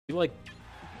like,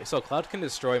 so Cloud can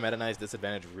destroy Meta Knight's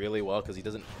disadvantage really well because he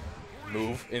doesn't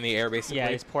move in the air basically. Yeah,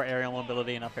 his poor aerial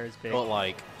mobility and up air is big. But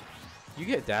like, you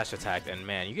get dash attacked and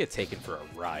man, you get taken for a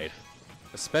ride,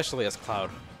 especially as Cloud.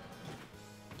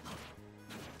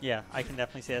 Yeah, I can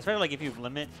definitely see that. Especially like if you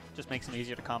limit, just makes him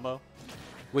easier to combo.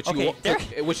 Which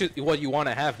which is what you want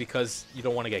to have because you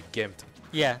don't want to get gimped.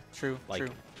 Yeah, true. Like, true.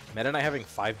 Meta Knight having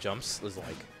 5 jumps is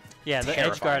like. Yeah, the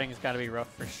terrifying. edge guarding has got to be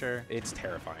rough for sure. It's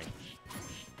terrifying.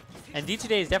 And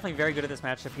D2da is definitely very good at this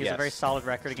matchup. He has a very solid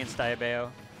record against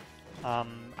Diabeo.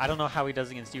 I don't know how he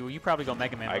does against you. You probably go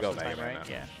Mega Man most of the time, right?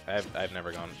 Now. Yeah. I've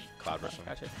never gone Cloud versus him.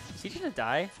 Gotcha. Is he gonna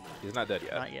die? He's not dead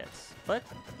yet. Not yet. But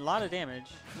a lot of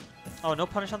damage. Oh, no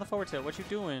punish on the forward tilt. What you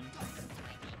doing?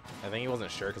 I think he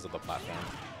wasn't sure because of the platform.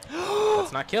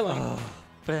 That's not killing.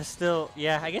 But it's still,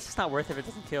 yeah, I guess it's not worth it if it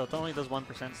doesn't kill. It only does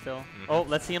 1% still. Oh,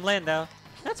 let's see him land now.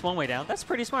 That's one way down. That's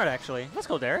pretty smart, actually. Let's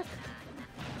go, Derek.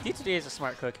 D2da is a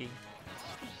smart cookie.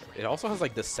 It also has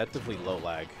like deceptively low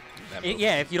lag.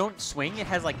 Yeah, if you don't swing, it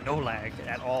has like no lag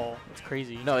at all. It's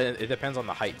crazy. No, it depends on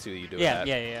the height too. You do it yeah, at.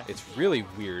 yeah. It's really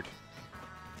weird.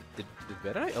 Did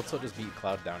Meta Knight also just beat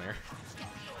Cloud down here?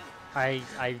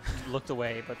 I looked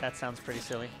away, but that sounds pretty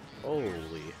silly.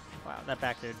 Holy. Wow, that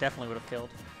back there definitely would have killed.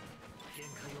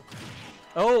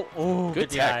 Oh, good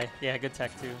tech. DI. Yeah, good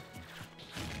tech too.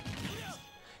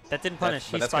 That didn't punish.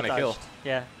 He that's spot gonna dodged. kill.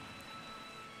 Yeah.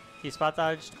 He spot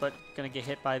dodged, but gonna get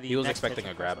hit by the. He was next expecting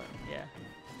hit a grab. Yeah.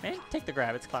 Man, take the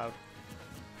grab. It's Cloud.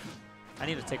 I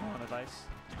need to take my own advice.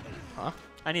 Huh?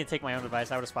 I need to take my own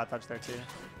advice. I would have spot dodged there too.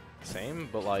 Same,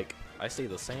 but like I say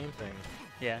the same thing.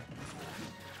 Yeah.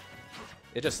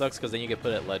 It just sucks because then you get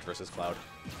put at ledge versus Cloud.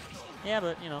 Yeah,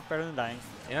 but you know, better than dying.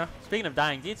 Yeah. Speaking of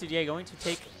dying, D2da going to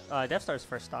take DeafStar's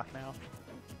first stock now.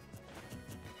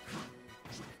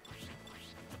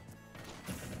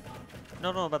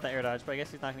 Don't know about the air dodge, but I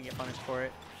guess he's not going to get punished for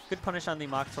it. Good punish on the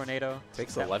mock tornado.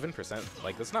 Takes 11%.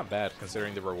 Like, that's not bad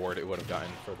considering the reward it would have gotten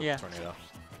for the tornado.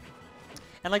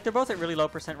 And like they're both at really low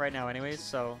 % right now anyways,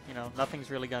 so you know, nothing's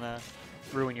really going to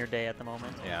ruin your day at the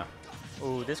moment. Yeah.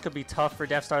 Ooh, this could be tough for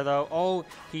DeafStar though. Oh,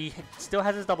 he still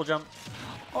has his double jump.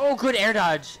 Oh, good air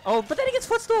dodge. Oh, but then he gets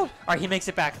footstool. All right, he makes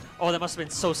it back. Oh, that must have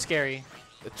been so scary.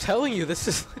 I'm telling you,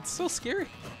 it's so scary.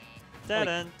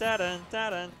 Da-dun, da-dun,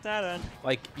 da-dun, da-dun.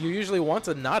 Like, you usually want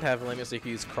to not have limit so you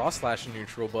can use cross slash in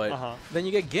neutral, but then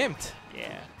you get gimped.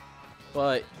 Yeah.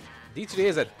 But D2da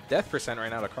is at death % right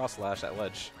now to cross slash at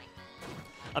ledge.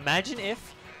 Imagine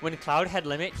if, when Cloud had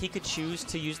limit, he could choose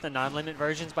to use the non-limit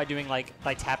versions by doing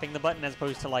by tapping the button as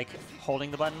opposed to like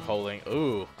holding the button. Holding.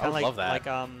 Ooh, I would love that.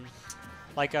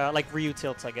 Like Ryu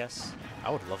tilts, I guess.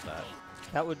 I would love that.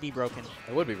 That would be broken.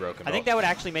 It would be broken. I think that would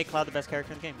actually make Cloud the best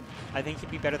character in the game. I think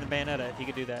he'd be better than Bayonetta if he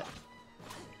could do that.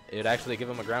 It would actually give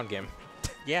him a ground game.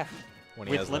 Yeah. When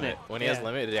he has limit. When he has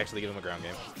limit, it'd actually give him a ground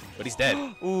game. But he's dead.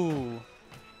 Ooh.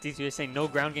 D2da is saying no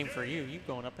ground game for you. You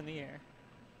going up in the air.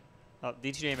 Oh,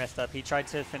 D2da messed up. He tried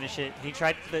to finish it. He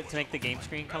tried to make the game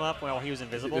screen come up while he was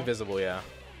invisible. Invisible, yeah.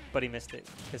 But he missed it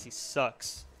because he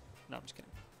sucks. No, I'm just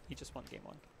kidding. He just won game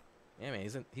 1. Yeah, man.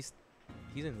 He's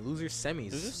in loser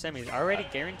semis. Loser semis. Already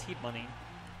guaranteed money.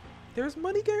 There's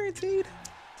money guaranteed.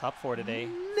 Top 4 today.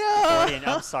 No.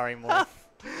 I'm sorry, Morph.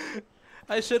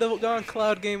 I should have gone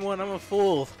Cloud game 1. I'm a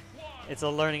fool. It's a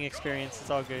learning experience.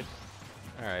 It's all good.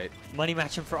 All right. Money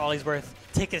match him for all he's worth.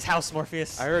 Take his house,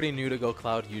 Morpheus. I already knew to go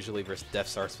Cloud usually versus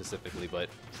DeafStar specifically, but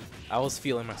I was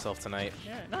feeling myself tonight.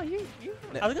 Yeah. No, you.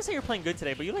 I was gonna say you're playing good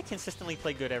today, but you like consistently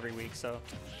play good every week, so.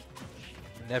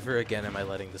 Never again am I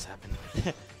letting this happen.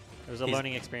 It was a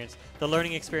learning experience. The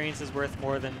learning experience is worth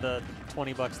more than the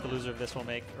 $20 the loser of this will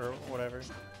make, or whatever.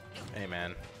 Hey,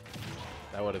 man.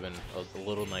 That would have been a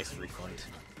little nice refund.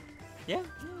 Yeah.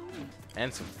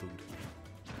 And some food.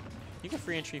 You get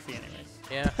free entry fee anyways.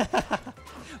 Yeah.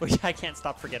 Which I can't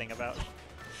stop forgetting about.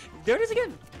 There it is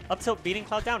again. Up tilt beating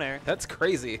Cloud down air. That's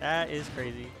crazy. That is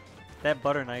crazy. That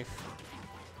butter knife.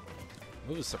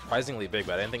 Move was surprisingly big,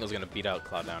 but I didn't think it was going to beat out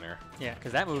Cloud down air. Yeah,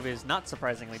 because that move is not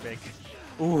surprisingly big.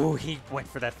 Ooh, he went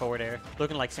for that forward air.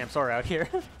 Looking like Samsora out here.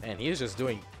 And he was just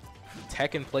doing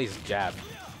tech in place jab.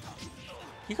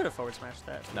 He could have forward smashed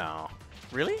that. No.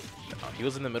 Really? No, he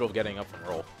was in the middle of getting up from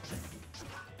roll.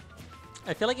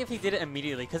 I feel like if he did it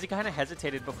immediately, because he kind of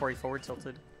hesitated before he forward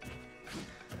tilted.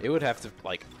 It would have to,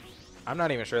 like, I'm not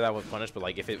even sure that would punish, but,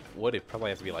 like, if it would, it'd probably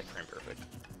have to be, like, frame perfect.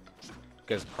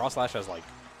 Because cross slash has, like,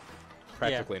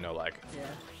 practically no lag. Yeah.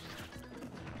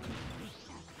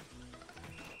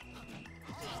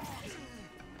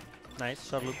 Nice.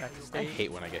 Shuttle loop back to stage. I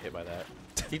hate when I get hit by that.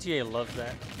 D2da loves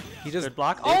that. He just good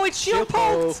block. Oh, it's shield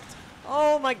poked!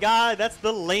 Oh my god, that's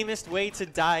the lamest way to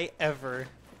die ever.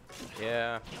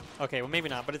 Yeah. Okay, well maybe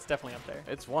not, but it's definitely up there.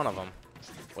 It's one of them.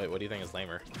 Wait, what do you think is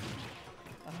lamer?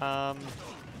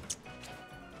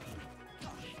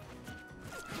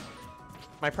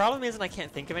 My problem isn't I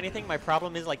can't think of anything. My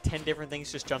problem is like 10 different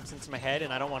things just jumps into my head,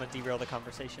 and I don't want to derail the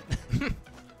conversation.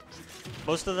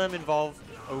 Most of them involve...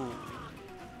 Oh.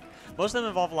 Most of them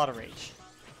involve a lot of rage.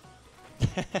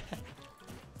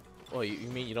 Well, you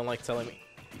mean you don't like telling me...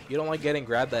 You don't like getting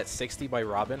grabbed at 60 by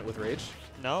Robin with rage?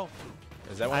 No.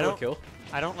 Is that one of a kill?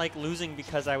 I don't like losing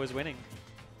because I was winning.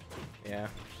 Yeah.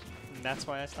 And that's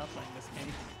why I stopped playing this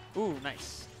game. Ooh,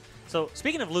 nice. So,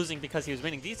 speaking of losing because he was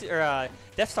winning,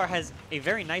 DeafStar has a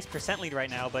very nice percent lead right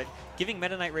now, but giving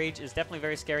Meta Knight Rage is definitely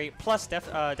very scary. Plus,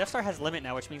 DeafStar has limit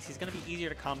now, which means he's going to be easier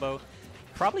to combo.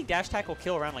 Probably dash attack will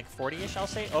kill around like 40-ish, I'll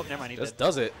say. Oh, never mind, he just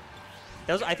does it.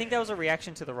 That was, I think that was a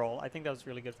reaction to the roll. I think that was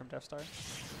really good from DeafStar.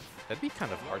 That'd be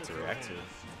kind of hard to react to.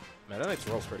 Meta Knight's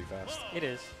rolls pretty fast. It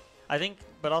is. I think,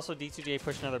 but also D2da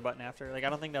pushed another button after. Like, I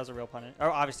don't think that was a real punish. Or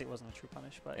obviously it wasn't a true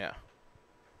punish, but yeah.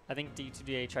 I think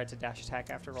D2da tried to dash attack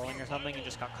after rolling or something and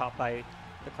just got caught by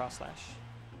the cross slash.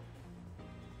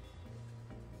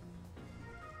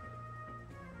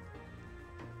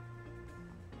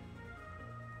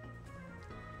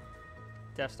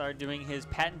 DeafStar doing his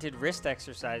patented wrist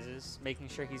exercises, making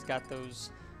sure he's got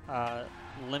those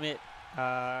limit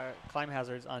climb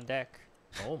hazards on deck.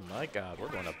 Oh my god, we're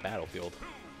going to Battlefield.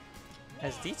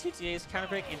 As D2da's counter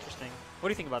pick, interesting. What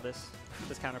do you think about this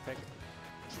counter pick?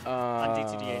 On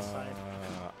D2da's side.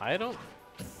 I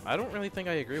don't really think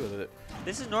I agree with it.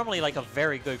 This is normally like a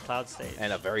very good Cloud stage.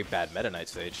 And a very bad Meta Knight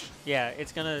stage. Yeah,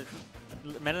 it's gonna...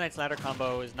 Meta Knight's ladder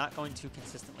combo is not going to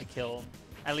consistently kill,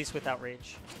 at least without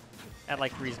rage, at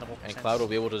like reasonable percent. And Cloud will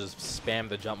be able to just spam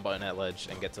the jump button at ledge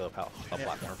and get to a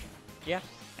platform. Yeah,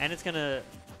 and it's gonna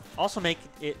also make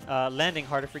it landing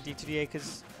harder for D2da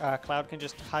because Cloud can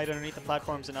just hide underneath the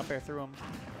platforms and up air through them.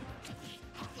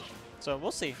 So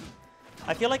we'll see.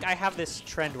 I feel like I have this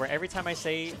trend where every time I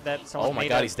say that someone oh my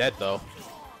god, he's dead though.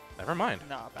 Never mind.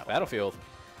 No, Battlefield.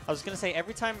 I was going to say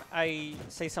every time I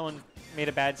say someone made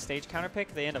a bad stage counter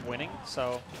pick, they end up winning.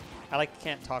 So I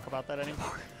can't talk about that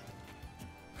anymore.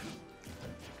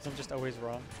 Because I'm just always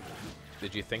wrong.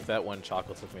 Did you think that when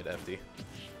Chocolate took me to FD?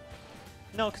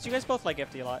 No, because you guys both like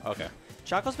FD a lot. Okay.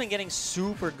 Chocolate's been getting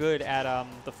super good at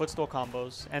the footstool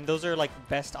combos, and those are like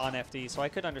best on FD, so I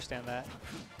could understand that.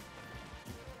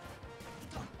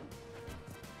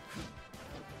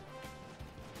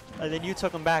 And then you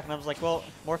took him back, and I was like, well,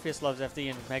 Morpheus loves FD,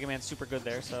 and Mega Man's super good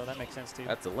there, so that makes sense too.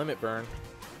 That's a limit burn.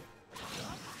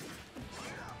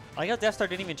 I like how DeafStar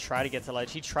didn't even try to get to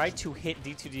ledge. He tried to hit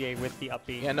D2da with the up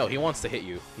B. Yeah, no, he wants to hit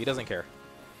you. He doesn't care.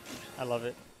 I love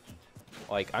it.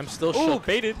 Like, I'm still shook. shook.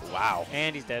 Baited. Wow.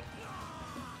 And he's dead.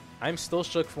 I'm still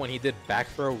shook when he did back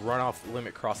throw, run off,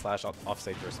 limit cross slash off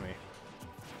stage versus me.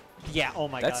 Yeah, oh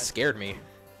my god. That scared me.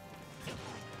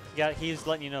 Yeah, he's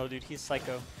letting you know, dude. He's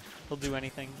psycho. He'll do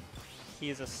anything. He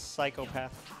is a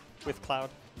psychopath with Cloud.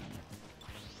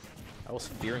 I was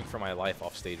fearing for my life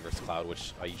off stage versus Cloud,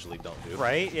 which I usually don't do.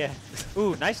 Right? Yeah.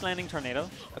 Ooh, nice landing tornado.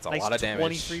 That's a nice lot of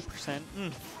damage. 23%.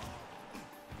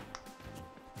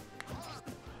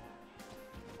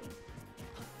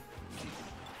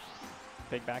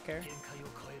 Big back air.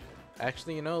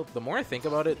 Actually, you know, the more I think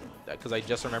about it, because I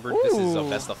just remembered this is a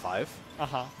best of 5.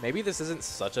 Maybe this isn't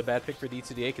such a bad pick for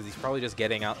D2da because he's probably just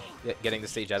getting the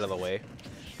stage out of the way.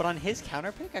 But on his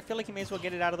counter pick, I feel like he may as well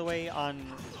get it out of the way on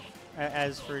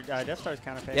as for DeafStar's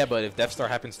counter pick. Yeah, but if DeafStar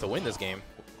happens to win this game,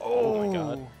 oh my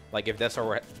god! Like if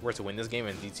DeafStar were to win this game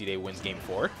and D2da wins game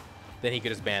 4, then he could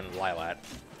just ban Lilat,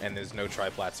 and there's no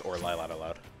triplats or Lilat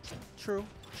allowed. True,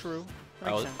 true.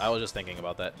 I was just thinking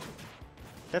about that.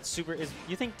 That's super.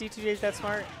 You think D2da is that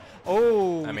smart?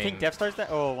 Oh, I you think DeafStar's that?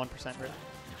 Oh, 1%. Really.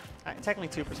 Technically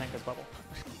 2% because bubble.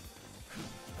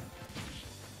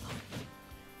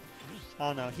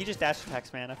 Oh no, he just dash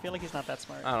attacks, man. I feel like he's not that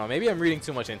smart. I don't know. Maybe I'm reading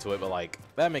too much into it, but like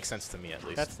that makes sense to me at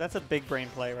least. That's a big brain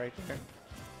play right there.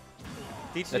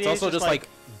 It's also just like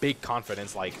big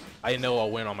confidence. Like I know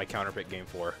I'll win on my counter pick game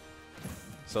 4.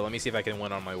 So let me see if I can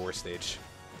win on my worst stage.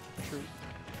 True.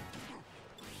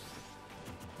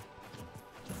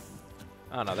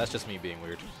 I don't know. That's just me being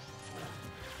weird.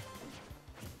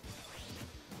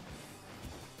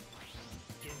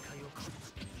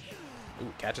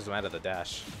 Ooh, catches him out of the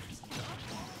dash.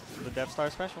 The DeafStar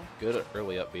special. Good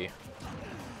early up B.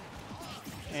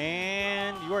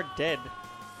 And you are dead.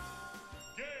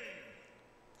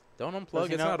 Don't unplug.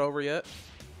 It's not over yet.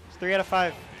 It's 3 out of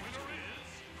 5.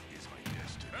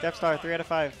 DeafStar, 3 out of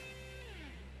 5.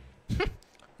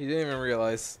 He didn't even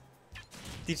realize.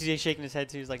 D2da shaking his head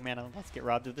too. He's like, man, I'm about to get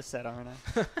robbed of this set, aren't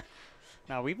I?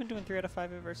 Now, we've been doing 3 out of 5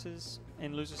 versus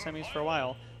in loser semis for a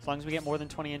while. As long as we get more than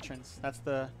 20 entrants. That's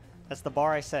the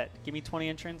bar I set. Give me 20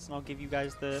 entrants, and I'll give you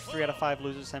guys the 3 out of 5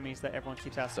 loser semis that everyone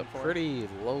keeps asking for. It's a pretty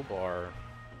low bar.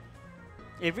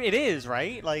 It is,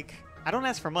 right? Like, I don't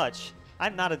ask for much.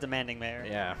 I'm not a demanding mayor.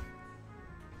 Yeah.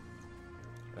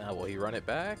 Now, will he run it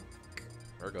back?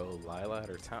 Or go Lilat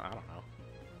or Town? I don't know.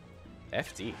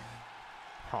 FD.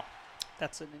 Huh.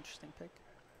 That's an interesting pick.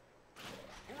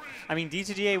 I mean,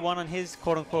 D2da won on his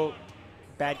quote-unquote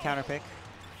bad counter pick.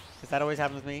 Because that always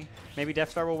happens with me. Maybe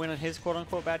DeafStar will win on his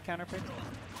quote-unquote bad counter pick?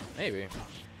 Maybe.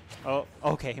 Oh,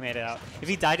 okay, he made it out. If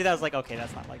he died to that, I was like, okay,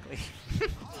 that's not likely.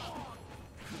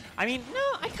 I mean, no,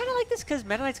 I kind of like this because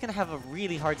Meta Knight's going to have a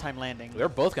really hard time landing. They're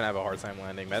both going to have a hard time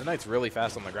landing. Meta Knight's really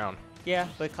fast on the ground. Yeah,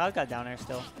 but Cloud got down there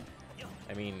still.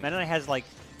 I mean... Meta Knight has, like,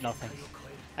 nothing.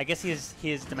 I guess he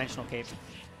has Dimensional Cape.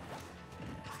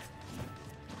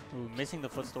 Ooh, missing the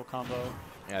footstool combo.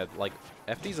 Yeah, like,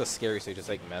 FD's a scary stage to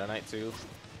take Meta Knight too.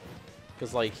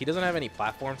 Because, like, he doesn't have any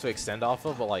platform to extend off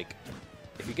of, but, like,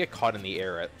 if you get caught in the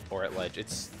air or at ledge,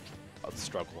 it's a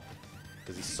struggle.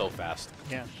 Because he's so fast.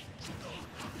 Yeah.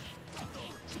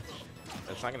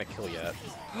 It's not going to kill yet.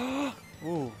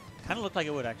 Ooh, kind of looked like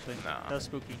it would, actually. Nah. That was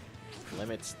spooky.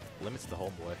 Limits the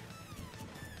homeboy.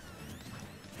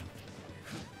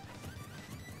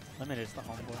 Limit is the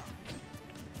homeboy.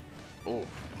 Ooh.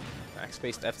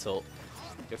 Max-spaced F-tilt.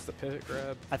 Gets the pivot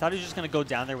grab. I thought he was just going to go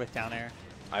down there with down air.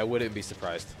 I wouldn't be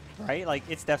surprised. Right? Like,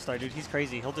 it's DeafStar, dude. He's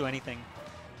crazy. He'll do anything.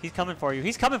 He's coming for you.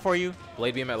 He's coming for you.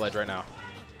 Blade beam at ledge right now.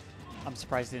 I'm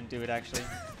surprised he didn't do it, actually.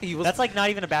 That's like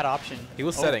not even a bad option. He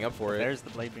was setting up for it. There's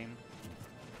the blade beam.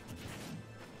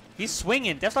 He's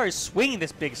swinging. DeafStar is swinging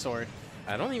this big sword.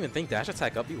 I don't even think dash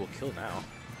attack up B will kill now.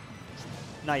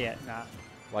 Not yet. Nah.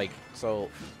 Like,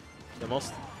 so the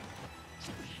most...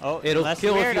 Oh, it'll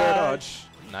kill if you dodge.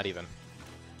 Not even.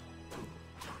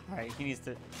 All right, he needs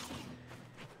to...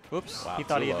 Whoops. Wow, he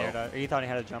thought he too had he thought he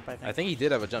had a jump, I think. I think he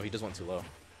did have a jump. He just went too low.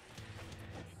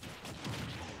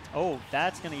 Oh,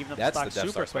 that's going to even up the stock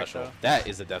super quick, though. That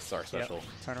is a DeafStar special. Yep.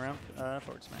 Turn around,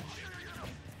 forward smash.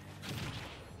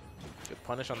 Good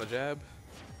punish on the jab.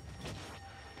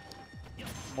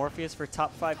 Morpheus for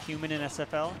top 5 human in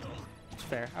SFL. It's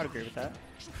fair. I would agree with that.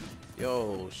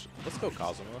 Yo, let's go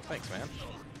Cosmo. Thanks, man.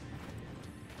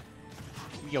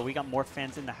 Yo, we got more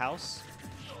fans in the house.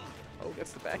 Oh,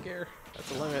 gets the back air. That's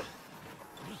the limit.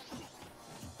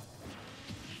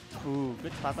 Ooh,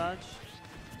 good spot dodge.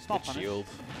 Small good punish. Shield.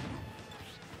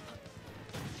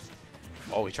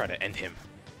 Oh, he tried to end him.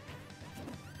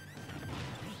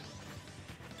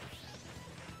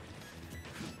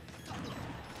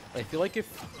 I feel like if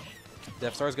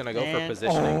DeafStar is going to go for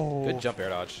positioning, good jump air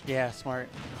dodge. Yeah, smart.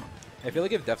 I feel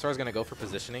like if DeafStar is going to go for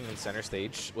positioning in center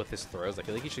stage with his throws, I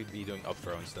feel like he should be doing up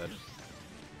throw instead.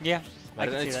 Yeah, I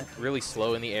can see it's that. really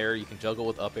slow in the air. You can juggle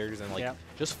with up airs and like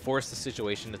just force the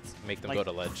situation to make them go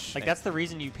to ledge. Like that's the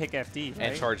reason you pick FD, right?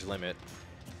 And charge limit.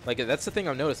 Like that's the thing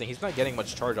I'm noticing. He's not getting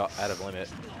much charge out of limit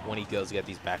when he does get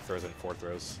these back throws and forward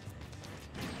throws.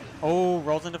 Oh,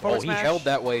 rolls into forward smash. He held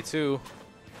that way too.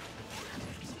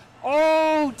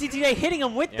 Oh, D2da hitting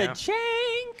him with the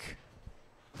jank.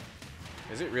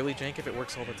 Is it really jank if it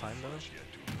works all the time though?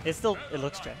 It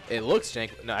looks jank. It looks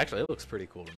jank. No, actually, it looks pretty cool to me.